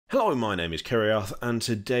Hello, my name is Kiriath, and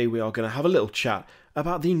today we are going to have a little chat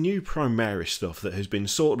about the new Primaris stuff that has been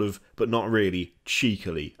sort of, but not really,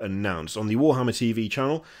 cheekily announced. On the Warhammer TV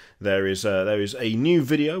channel, there is a new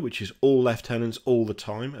video, which is all lieutenants all the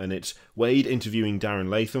time, and it's Wade interviewing Darren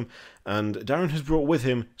Latham, and Darren has brought with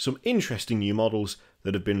him some interesting new models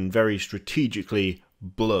that have been very strategically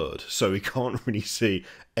blurred, so we can't really see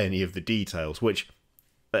any of the details, which,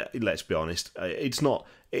 let's be honest,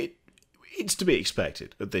 it's to be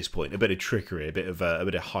expected at this point. A bit of trickery, a bit of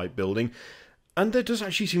hype building, and there does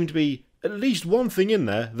actually seem to be at least one thing in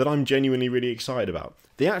there that I'm genuinely really excited about.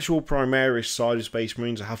 The actual Primaris side of Space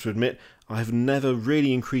Marines, I have to admit, I have never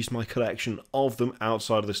really increased my collection of them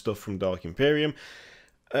outside of the stuff from Dark Imperium,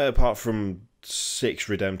 apart from 6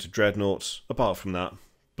 Redempted Dreadnoughts, apart from that.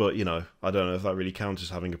 But, you know, I don't know if that really counts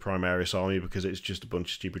as having a Primaris army because it's just a bunch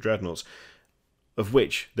of stupid Dreadnoughts, of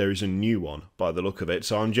which there is a new one by the look of it,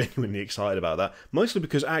 so I'm genuinely excited about that. Mostly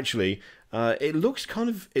because actually, it looks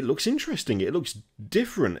interesting. It looks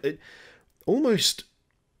different. It almost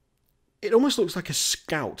looks like a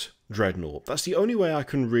Scout Dreadnought. That's the only way I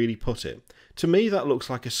can really put it. To me, that looks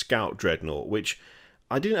like a Scout Dreadnought, which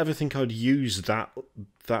I didn't ever think I'd use that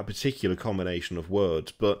particular combination of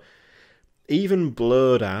words, but even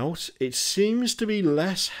blurred out, it seems to be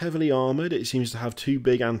less heavily armoured. It seems to have 2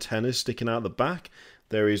 big antennas sticking out the back.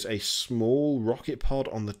 There is a small rocket pod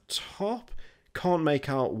on the top. Can't make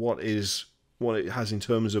out what it has in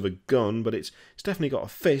terms of a gun, but it's definitely got a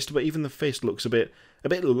fist, but even the fist looks a bit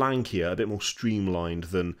lankier, a bit more streamlined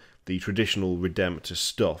than the traditional Redemptor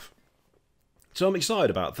stuff. So I'm excited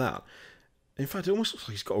about that. In fact, it almost looks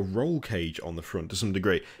like it's got a roll cage on the front to some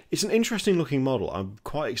degree. It's an interesting looking model. I'm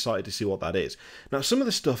quite excited to see what that is. Now, some of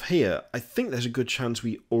the stuff here, I think there's a good chance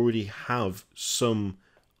we already have some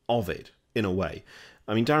of it, in a way.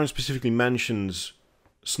 I mean, Darren specifically mentions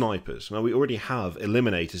snipers. Now, we already have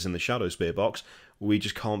eliminators in the Shadow Spear box. We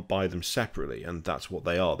just can't buy them separately, and that's what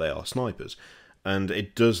they are. They are snipers. And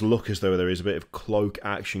it does look as though there is a bit of cloak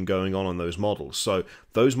action going on those models. So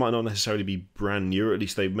those might not necessarily be brand new, or at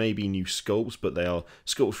least they may be new sculpts, but they are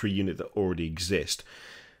sculpts for a unit that already exist.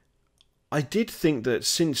 I did think that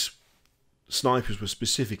since snipers were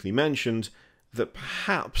specifically mentioned, that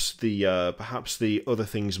perhaps the other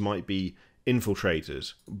things might be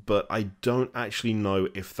infiltrators, but I don't actually know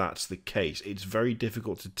if that's the case. It's very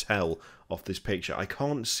difficult to tell off this picture. I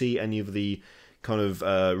can't see any of the kind of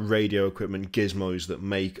radio equipment gizmos that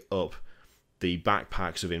make up the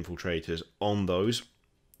backpacks of infiltrators on those,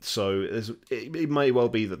 so it may well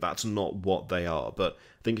be that that's not what they are, but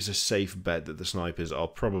I think it's a safe bet that the snipers are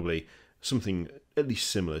probably something at least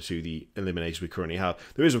similar to the eliminators we currently have.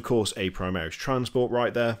 There is, of course, a Primaris transport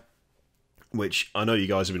right there, which I know you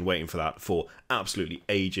guys have been waiting for that for absolutely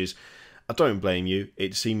ages. I don't blame you.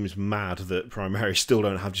 It seems mad that Primaris still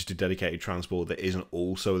don't have just a dedicated transport that isn't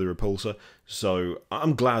also the repulsor, so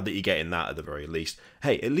I'm glad that you're getting that at the very least.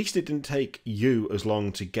 Hey, at least it didn't take you as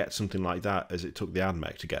long to get something like that as it took the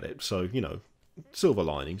AdMech to get it, so, you know, silver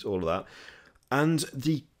linings, all of that. And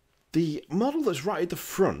the model that's right at the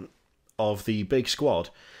front of the big squad,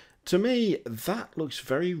 to me, that looks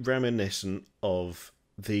very reminiscent of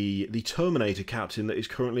the Terminator captain that is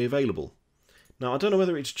currently available. Now, I don't know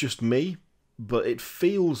whether it's just me, but it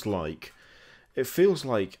feels like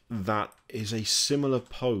that is a similar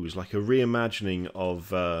pose, like a reimagining of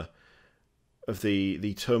the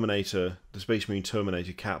Terminator, the Space Marine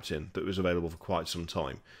Terminator captain that was available for quite some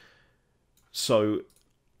time. So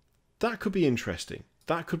that could be interesting.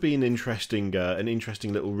 That could be an interesting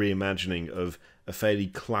little reimagining of a fairly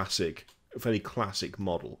classic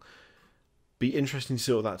model. Be interesting to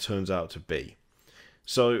see what that turns out to be.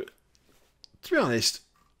 So, to be honest,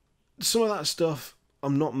 some of that stuff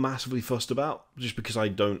I'm not massively fussed about, just because I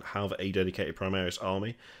don't have a dedicated Primaris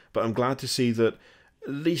army, but I'm glad to see that,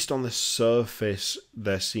 at least on the surface,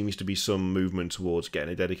 there seems to be some movement towards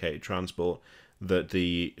getting a dedicated transport, that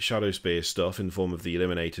the Shadow Spear stuff, in the form of the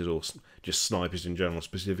Eliminators, or just snipers in general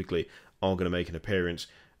specifically, are going to make an appearance,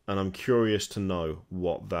 and I'm curious to know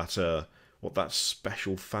what that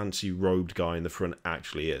special fancy robed guy in the front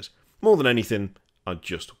actually is. More than anything, I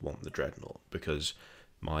just want the Dreadnought, because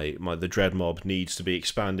the Dread Mob needs to be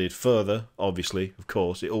expanded further, obviously, of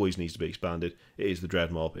course, it always needs to be expanded. It is the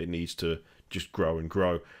Dread Mob, it needs to just grow and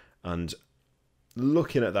grow, and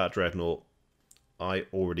looking at that Dreadnought, I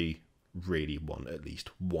already really want at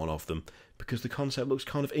least one of them, because the concept looks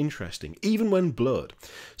kind of interesting, even when blurred.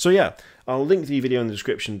 So yeah, I'll link the video in the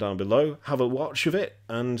description down below, have a watch of it,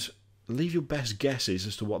 and leave your best guesses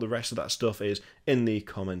as to what the rest of that stuff is in the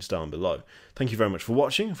comments down below. Thank you very much for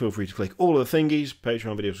watching. Feel free to click all of the thingies,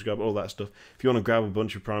 Patreon video, subscribe, all that stuff. If you want to grab a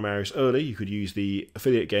bunch of Primaris early, you could use the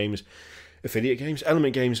Element Games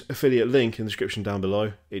affiliate link in the description down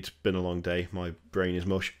below. It's been a long day, my brain is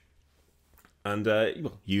mush. And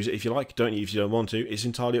well, use it if you like, don't use it if you don't want to. It's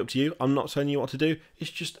entirely up to you. I'm not telling you what to do,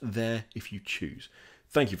 it's just there if you choose.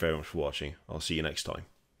 Thank you very much for watching. I'll see you next time.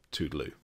 Toodaloo.